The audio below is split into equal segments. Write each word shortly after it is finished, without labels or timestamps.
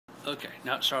Okay,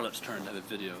 now it's Charlotte's turn to have a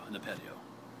video in the patio.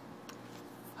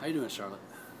 How you doing, Charlotte?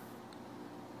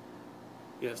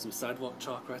 You have some sidewalk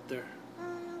chalk right there?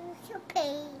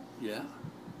 Okay. Yeah?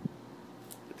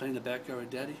 You playing in the backyard with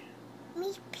Daddy?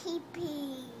 Me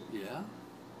pee-pee. Yeah?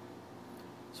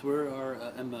 So where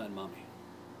are Emma and Mommy?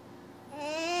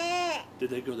 Did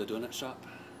they go to the donut shop?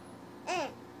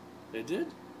 They did?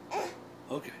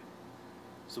 Okay.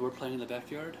 So we're playing in the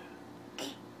backyard?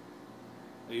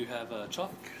 You have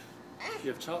chalk?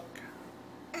 You have chalk?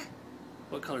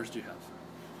 What colors do you have?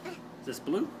 Is this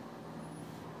blue?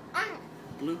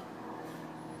 Blue?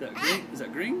 Is that green? Is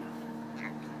that green?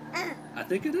 I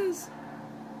think it is.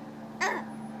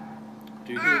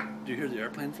 Do you hear the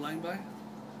airplane flying by?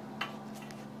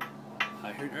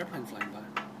 I hear an airplane flying by.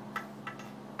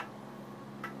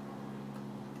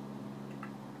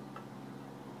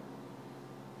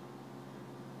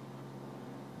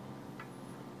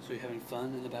 So you having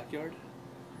fun in the backyard?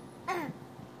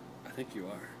 I think you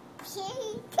are.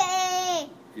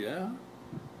 Yeah?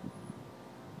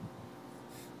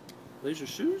 Are these your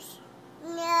shoes?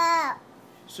 No.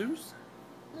 Shoes?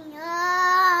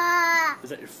 No. Is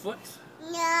that your foot?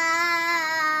 No.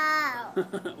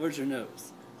 Where's your nose?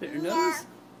 Is that your nose?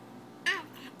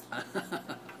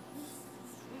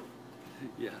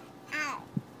 Yeah.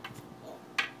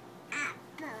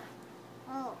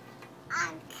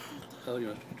 Oh,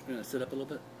 you're gonna sit up a little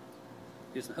bit?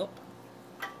 Need some help?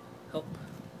 Help?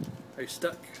 Are you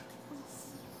stuck?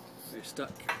 Are you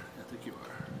stuck? I think you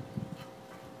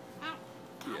are.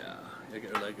 Yeah. I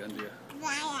got your leg under you.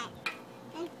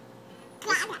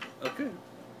 Okay.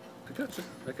 I gotcha.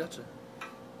 I gotcha.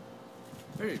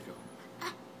 There you go.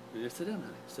 You just sit down,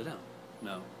 honey. Sit down.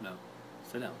 No, no.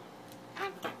 Sit down.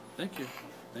 Thank you.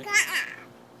 Thank you.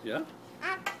 Yeah?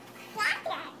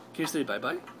 Can you say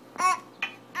bye-bye?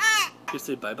 Can you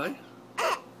say bye-bye?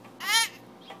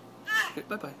 Okay,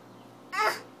 bye-bye.